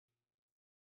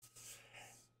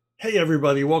Hey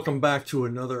everybody, welcome back to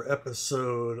another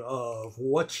episode of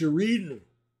Whatcha Readin'.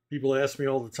 People ask me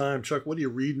all the time, Chuck, what are you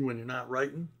reading when you're not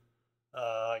writing?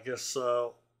 I guess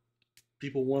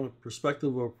people want a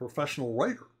perspective of a professional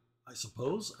writer, I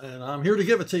suppose, and I'm here to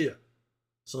give it to you.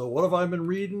 So what have I been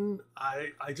reading?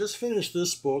 I just finished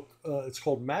this book. It's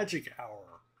called Magic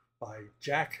Hour by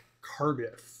Jack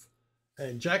Cardiff.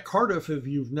 And Jack Cardiff, if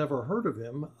you've never heard of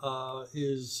him,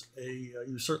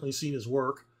 you've certainly seen his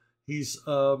work. He's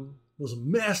was a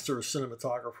master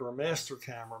cinematographer, a master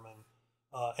cameraman,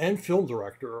 and film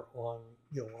director on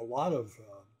a lot of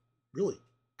really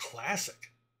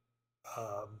classic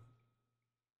um,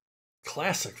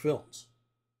 classic films.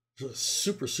 He's a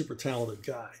super talented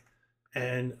guy,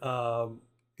 and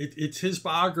it's his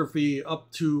biography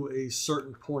up to a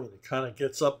certain point. It kind of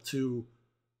gets up to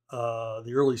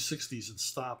the early '60s and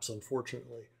stops.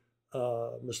 Unfortunately,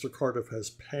 Mr. Cardiff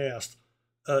has passed.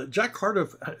 Jack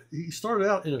Cardiff, he started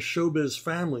out in a showbiz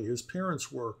family. His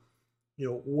parents were,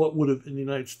 what would have in the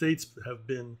United States have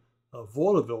been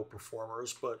vaudeville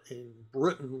performers, but in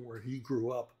Britain, where he grew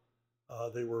up,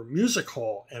 they were music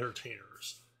hall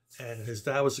entertainers. And his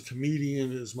dad was a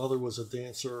comedian, his mother was a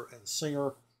dancer and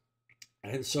singer.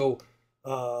 And so,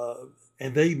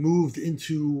 and they moved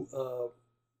into,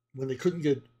 when they couldn't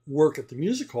get work at the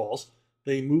music halls,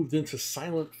 they moved into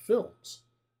silent films.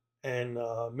 And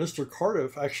Mr.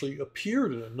 Cardiff actually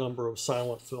appeared in a number of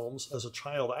silent films as a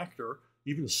child actor,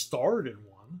 even starred in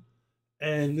one.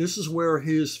 And this is where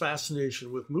his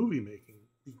fascination with movie making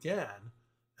began.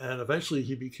 And eventually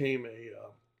he became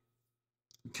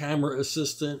a camera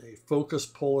assistant, a focus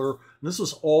puller. And this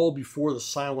was all before the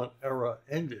silent era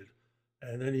ended.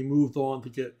 And then he moved on to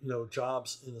get,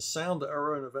 jobs in the sound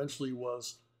era, and eventually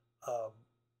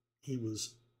he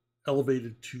was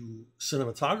elevated to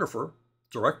cinematographer,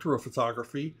 director of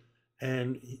photography,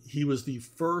 and he was the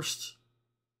first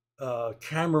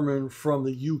cameraman from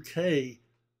the UK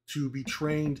to be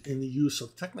trained in the use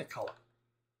of Technicolor.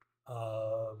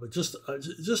 But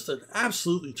just an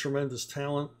absolutely tremendous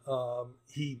talent.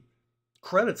 He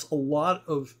credits a lot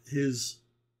of his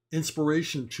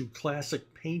inspiration to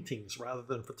classic paintings rather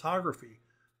than photography.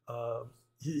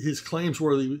 His claims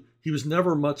were he was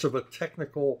never much of a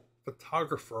technical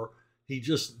photographer. He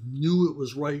just knew it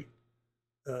was right.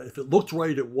 If it looked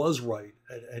right, it was right.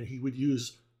 And he would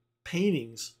use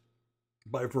paintings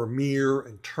by Vermeer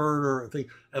and Turner and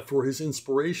things for his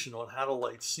inspiration on how to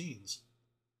light scenes.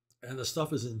 And the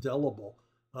stuff is indelible.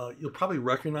 You'll probably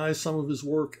recognize some of his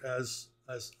work as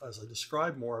I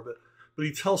describe more of it, but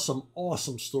he tells some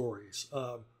awesome stories.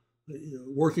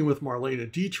 Working with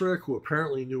Marlene Dietrich, who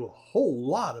apparently knew a whole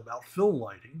lot about film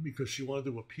lighting because she wanted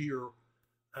to appear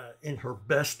in her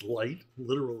best light,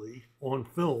 literally, on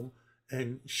film.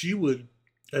 And she would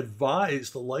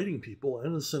advise the lighting people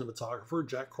and the cinematographer,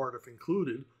 Jack Cardiff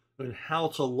included, on how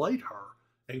to light her.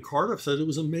 And Cardiff said it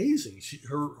was amazing.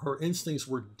 Her instincts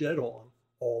were dead on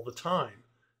all the time.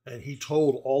 And he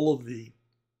told all of the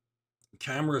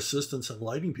camera assistants and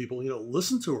lighting people,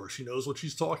 listen to her. She knows what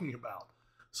she's talking about.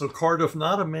 So Cardiff,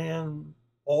 not a man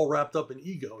all wrapped up in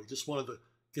ego. He just wanted to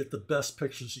get the best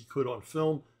pictures he could on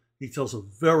film. He tells a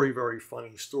very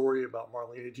funny story about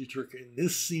Marlene Dietrich in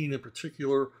this scene in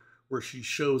particular, where she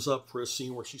shows up for a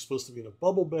scene where she's supposed to be in a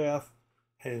bubble bath,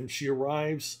 and she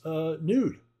arrives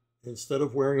nude instead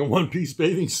of wearing a one-piece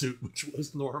bathing suit, which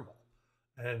was normal.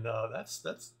 And that's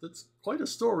quite a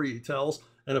story he tells.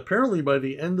 And apparently by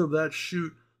the end of that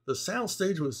shoot, the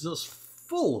soundstage was just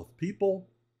full of people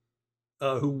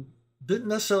who didn't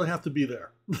necessarily have to be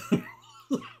there.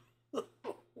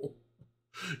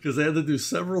 Because they had to do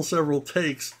several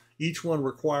takes, each one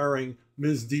requiring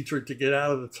Ms. Dietrich to get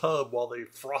out of the tub while they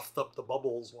frothed up the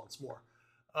bubbles once more.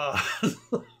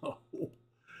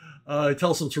 I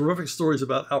tell some terrific stories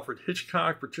about Alfred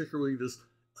Hitchcock, particularly this,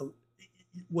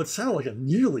 what sounded like a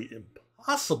nearly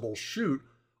impossible shoot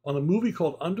on a movie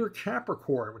called Under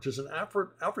Capricorn, which is an Alfred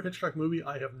Hitchcock movie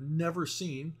I have never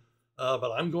seen,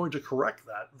 but I'm going to correct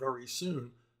that very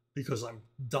soon because I'm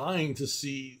dying to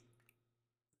see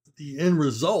the end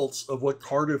results of what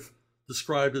Cardiff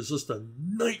described as just a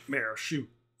nightmare shoot.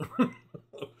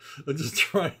 Just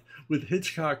trying with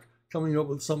Hitchcock coming up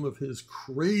with some of his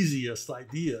craziest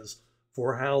ideas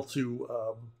for how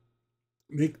to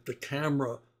make the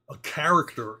camera a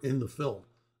character in the film.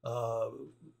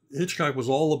 Hitchcock was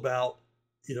all about,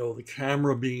 the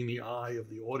camera being the eye of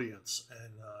the audience,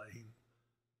 and he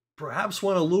perhaps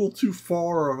went a little too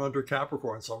far on Under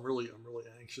Capricorn. So I'm really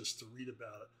anxious to read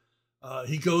about it.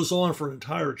 He goes on for an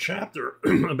entire chapter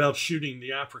about shooting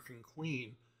the African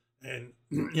Queen, and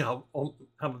how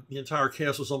the entire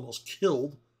cast was almost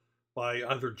killed by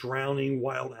either drowning,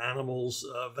 wild animals,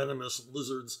 venomous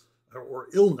lizards, or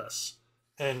illness.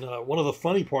 And one of the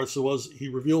funny parts was he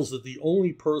reveals that the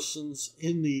only persons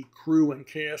in the crew and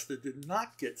cast that did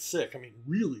not get sick, I mean,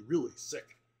 really, really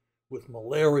sick, with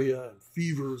malaria and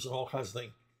fevers and all kinds of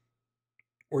things,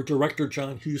 were director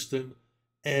John Huston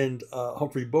and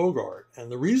Humphrey Bogart.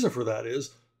 And the reason for that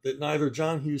is that neither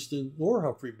John Huston nor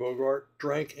Humphrey Bogart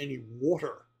drank any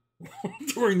water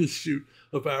during the shoot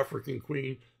of African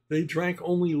Queen. They drank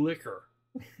only liquor.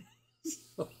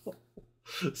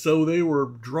 So they were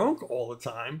drunk all the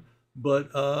time,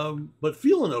 but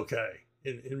feeling okay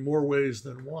in more ways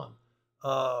than one.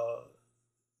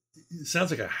 It sounds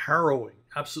like a harrowing,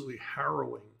 absolutely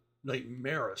harrowing,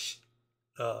 nightmarish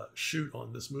shoot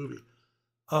on this movie.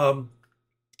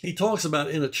 He talks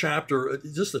about in a chapter,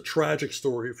 just a tragic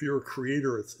story. If you're a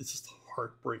creator, it's just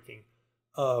heartbreaking.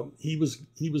 He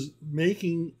was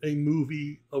making a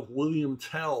movie of William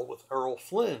Tell with Errol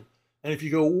Flynn. And if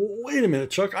you go, wait a minute,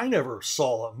 Chuck, I never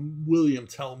saw a William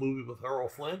Tell movie with Errol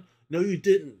Flynn. No, you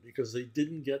didn't, because they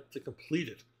didn't get to complete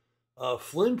it.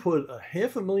 Flynn put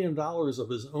 $500,000 of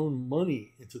his own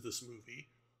money into this movie,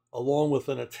 along with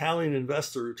an Italian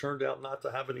investor who turned out not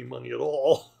to have any money at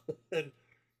all. And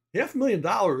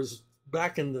 $500,000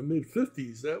 back in the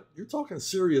mid-50s, that you're talking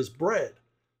serious bread.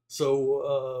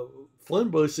 So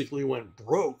Flynn basically went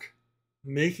broke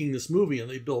making this movie, and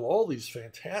they built all these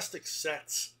fantastic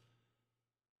sets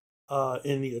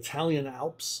in the Italian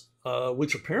Alps,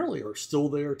 which apparently are still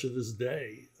there to this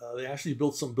day. They actually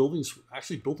built some buildings,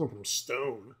 actually built them from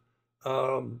stone.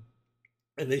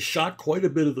 And they shot quite a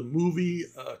bit of the movie.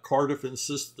 Cardiff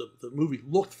insists the movie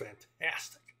looked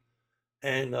fantastic.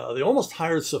 And they almost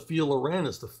hired Sophia Loren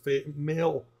as the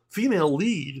female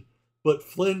lead, but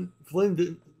Flynn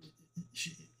didn't.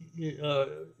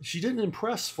 She didn't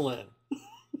impress Flynn.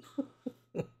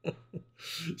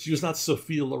 She was not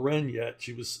Sophia Loren yet.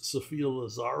 She was Sophia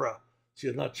Lazara. She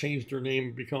had not changed her name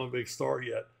and become a big star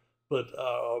yet. But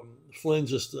Flynn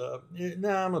just, I'm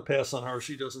gonna pass on her.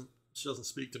 She doesn't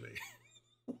speak to me.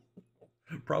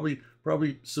 Probably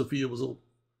Sophia was a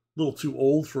little too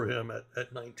old for him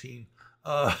at 19.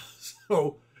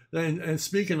 And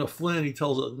speaking of Flynn, he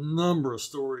tells a number of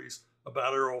stories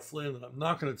about Errol Flynn that I'm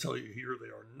not going to tell you here. They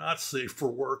are not safe for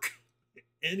work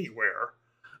anywhere.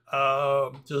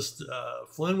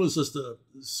 Flynn was just a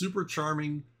super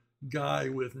charming guy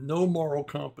with no moral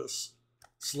compass,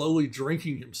 slowly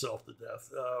drinking himself to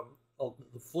death.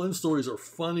 The Flynn stories are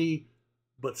funny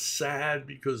but sad,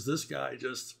 because this guy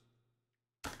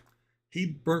he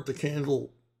burnt the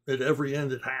candle at every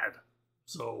end it had.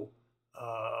 So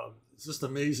it's just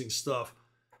amazing stuff.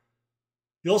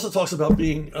 He also talks about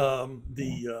being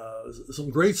some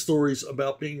great stories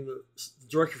about being the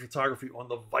director of photography on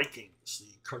the Vikings,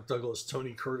 the Kirk Douglas,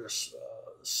 Tony Curtis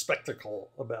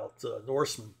spectacle about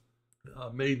Norsemen,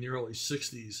 made in the early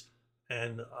 60s.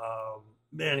 And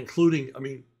man, including, I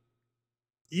mean,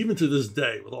 even to this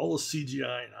day, with all the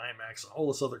CGI and IMAX and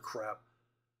all this other crap,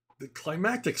 the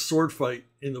climactic sword fight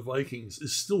in the Vikings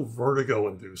is still vertigo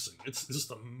inducing. It's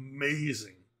just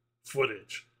amazing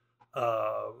footage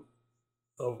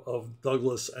of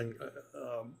Douglas and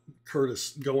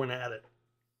Curtis going at it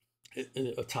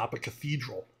atop a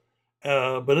cathedral.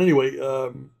 But anyway,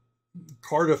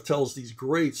 Cardiff tells these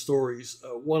great stories,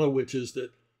 one of which is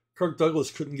that Kirk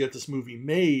Douglas couldn't get this movie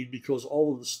made because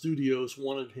all of the studios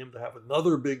wanted him to have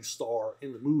another big star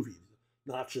in the movie,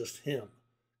 not just him,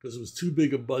 because it was too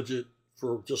big a budget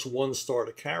for just one star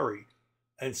to carry.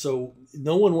 And so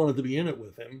no one wanted to be in it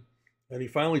with him. And he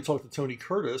finally talked to Tony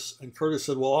Curtis, and Curtis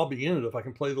said, well, I'll be in it if I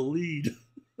can play the lead.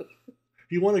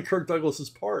 He wanted Kirk Douglas's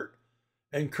part.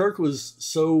 And Kirk was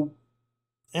so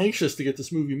anxious to get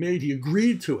this movie made, he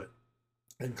agreed to it.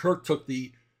 And Kirk took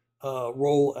the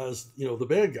role as, the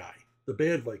bad guy, the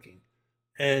bad Viking.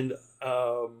 And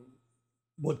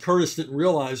what Curtis didn't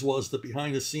realize was that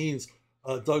behind the scenes,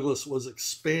 Douglas was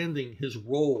expanding his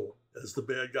role as the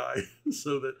bad guy,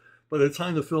 so that by the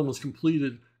time the film was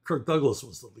completed, Kirk Douglas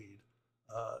was the lead,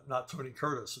 not Tony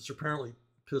Curtis, which apparently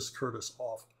pissed Curtis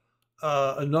off.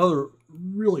 Another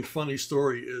really funny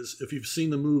story is, if you've seen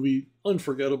the movie,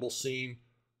 unforgettable scene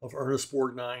of Ernest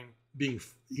Borgnine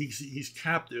he's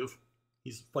captive,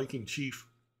 he's Viking chief,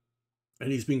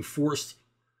 and he's being forced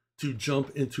to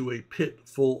jump into a pit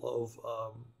full of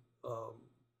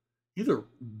either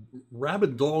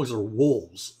rabid dogs or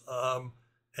wolves,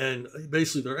 and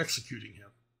basically they're executing him.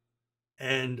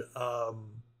 And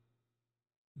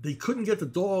they couldn't get the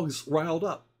dogs riled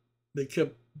up. They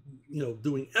kept,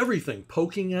 doing everything,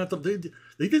 poking at them.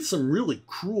 They did some really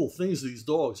cruel things to these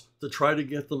dogs to try to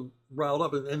get them riled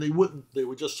up, and they wouldn't. They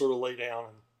would just sort of lay down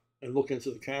and look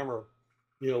into the camera,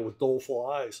 with doleful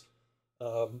eyes.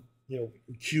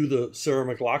 Cue the Sarah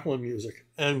McLachlan music.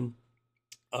 And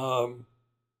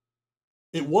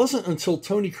it wasn't until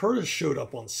Tony Curtis showed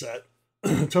up on set.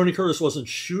 Tony Curtis wasn't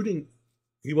shooting.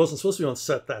 He wasn't supposed to be on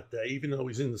set that day, even though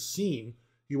he's in the scene.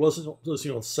 He wasn't supposed to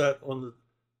be on set on the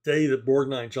day that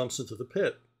Borgnine jumps into the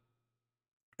pit.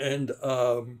 And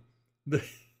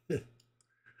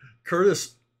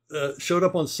Curtis showed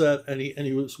up on set, and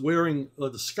he was wearing a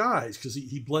disguise because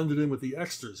he blended in with the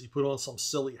extras. He put on some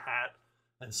silly hat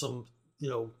and some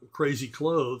crazy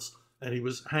clothes, and he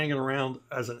was hanging around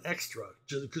as an extra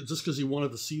just because he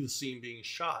wanted to see the scene being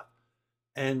shot.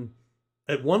 And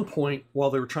at one point,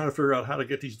 while they were trying to figure out how to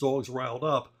get these dogs riled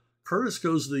up, Curtis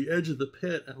goes to the edge of the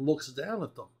pit and looks down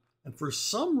at them. And for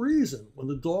some reason, when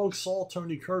the dogs saw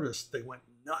Tony Curtis, they went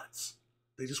nuts.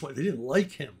 They didn't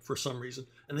like him for some reason,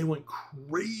 and they went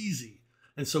crazy.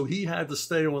 And so he had to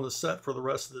stay on the set for the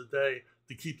rest of the day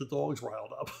to keep the dogs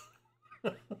riled up.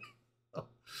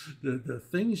 the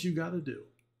things you got to do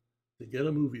to get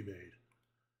a movie made.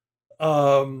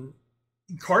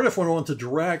 Cardiff went on to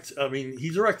direct. I mean, he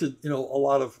directed, a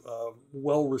lot of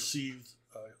well-received,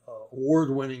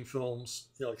 award-winning films,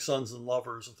 like Sons and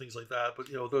Lovers and things like that. But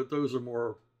those are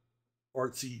more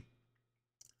artsy,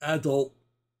 adult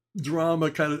drama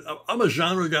kind of. I'm a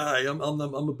genre guy. I'm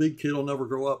a big kid. I'll never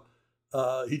grow up.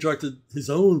 He directed his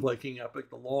own Viking epic,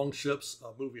 The Long Ships,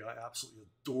 a movie I absolutely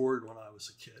adored when I was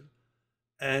a kid,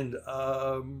 and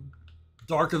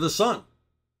Dark of the Sun,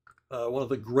 one of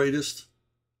the greatest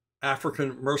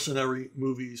African mercenary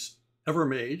movies ever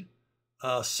made,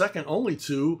 second only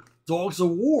to Dogs of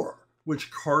War,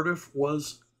 which Cardiff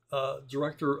was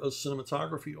director of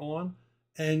cinematography on.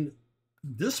 And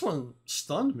this one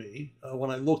stunned me when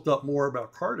I looked up more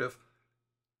about Cardiff.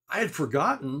 I had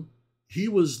forgotten he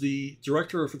was the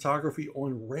director of photography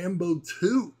on Rambo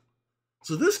 2.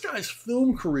 So this guy's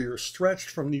film career stretched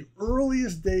from the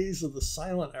earliest days of the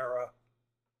silent era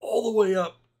all the way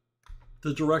up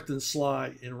to directing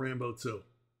Sly in Rambo 2.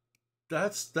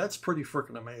 That's pretty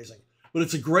freaking amazing. But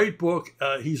it's a great book.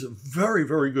 He's a very,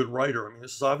 very good writer. I mean,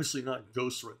 this is obviously not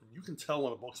ghostwritten. You can tell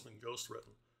when a book's been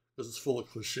ghostwritten because it's full of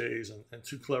cliches and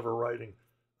too clever writing.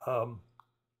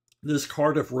 This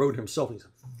Cardiff wrote himself. He's a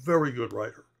very good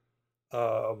writer,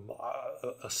 a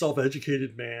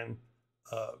self-educated man,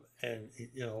 and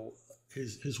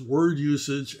his word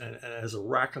usage and as a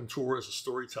raconteur, as a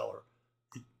storyteller,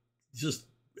 just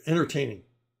entertaining.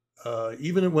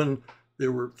 Even when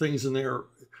there were things in there,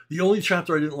 the only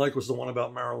chapter I didn't like was the one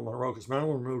about Marilyn Monroe, because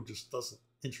Marilyn Monroe just doesn't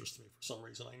interest me for some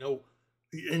reason. I know,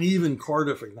 and even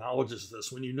Cardiff acknowledges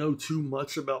this. When you know too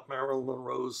much about Marilyn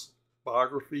Monroe's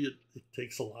biography, it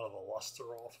takes a lot of the luster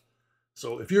off.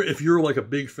 So if you're like a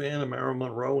big fan of Marilyn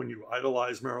Monroe and you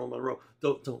idolize Marilyn Monroe,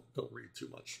 don't read too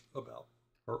much about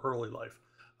her early life.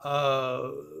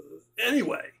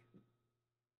 Anyway,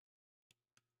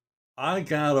 I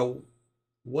got a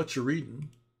Whatcha Readin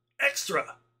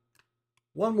extra.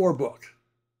 One more book.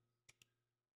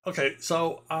 Okay,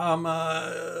 so I'm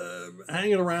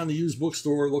hanging around the used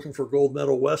bookstore looking for gold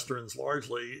medal westerns.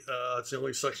 Largely, it's the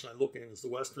only section I look in is the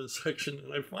western section,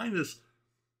 and I find this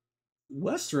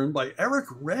western by Eric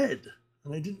Red.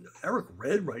 And Eric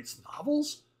Red writes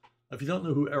novels. If you don't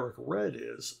know who Eric Red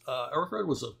is, Eric Red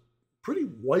was a pretty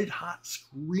white-hot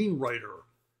screenwriter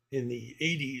in the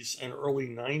 80s and early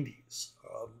 90s,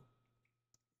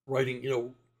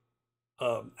 writing,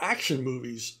 action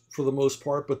movies for the most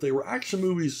part, but they were action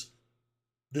movies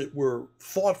that were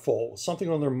thoughtful, something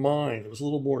on their mind. There was a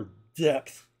little more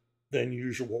depth than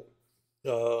usual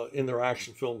in their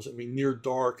action films. I mean, Near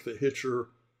Dark, The Hitcher,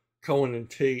 Cohen and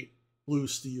Tate, Blue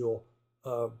Steel.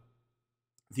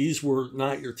 These were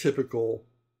not your typical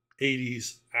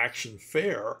 80s action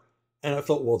fare. And I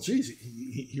thought, well, geez,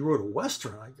 he wrote a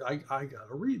Western. I got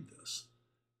to read this.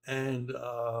 And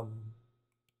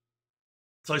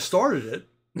so I started it.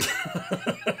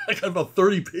 I got about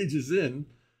 30 pages in.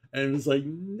 And it's like,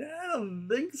 nah, I don't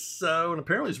think so. And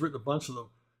apparently he's written a bunch of them.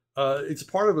 It's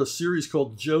part of a series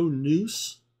called Joe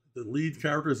Noose. The lead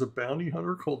character is a bounty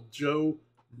hunter called Joe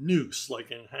Noose,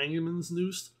 like in Hangman's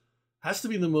Noose. Has to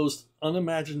be the most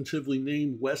unimaginatively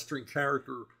named Western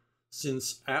character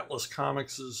since Atlas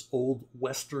Comics' old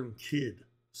Western Kid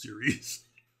series.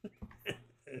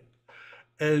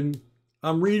 And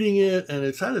I'm reading it, and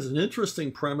it's had an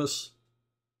interesting premise.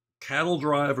 Cattle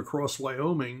drive across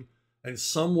Wyoming, and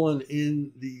someone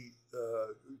in the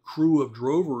crew of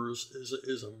drovers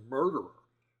is a murderer,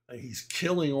 and he's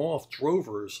killing off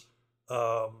drovers.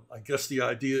 I guess the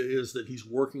idea is that he's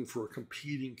working for a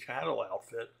competing cattle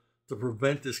outfit to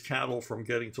prevent this cattle from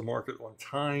getting to market on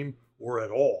time or at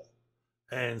all.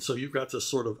 And so you've got this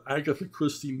sort of Agatha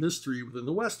Christie mystery within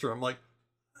the Western. I'm like,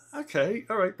 okay,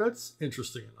 all right, that's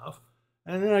interesting enough.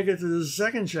 And then I get to the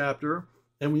second chapter,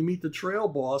 and we meet the trail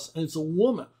boss, and it's a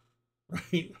woman,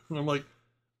 right? And I'm like,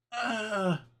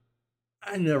 I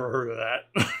never heard of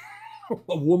that.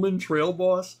 A woman trail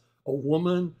boss, a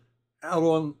woman out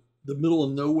on the middle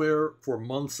of nowhere for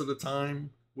months at a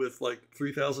time with like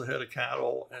 3,000 head of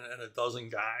cattle and a dozen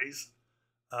guys.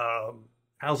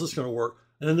 How's this going to work?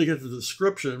 And then they get the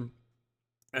description,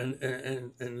 and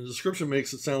the description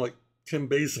makes it sound like Kim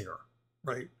Basinger,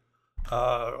 right?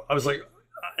 I was like,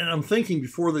 and I'm thinking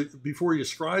before he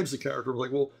describes the character, I'm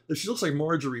like, well, if she looks like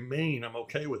Marjorie Main, I'm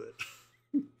okay with it.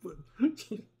 But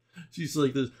she's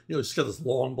like this, she's got this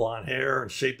long blonde hair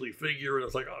and shapely figure, and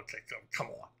it's like, okay, come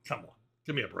on,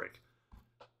 give me a break.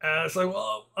 And it's like,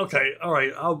 well, okay, all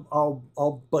right,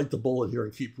 I'll bite the bullet here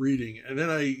and keep reading. And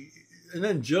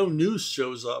then Joe Noose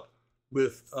shows up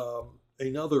with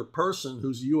another person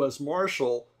who's a U.S.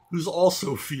 Marshal who's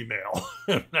also female.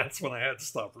 And that's when I had to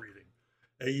stop reading.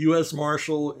 A U.S.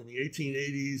 Marshal in the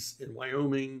 1880s in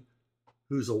Wyoming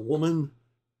who's a woman.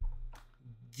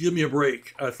 Give me a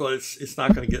break. I thought it's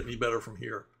not going to get any better from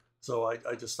here. So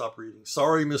I just stopped reading.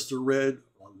 Sorry, Mr. Red.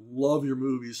 I love your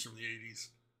movies from the 80s,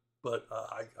 but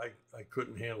I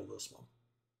couldn't handle this one.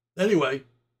 Anyway,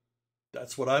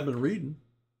 that's what I've been reading.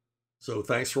 So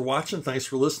thanks for watching. Thanks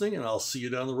for listening, and I'll see you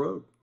down the road.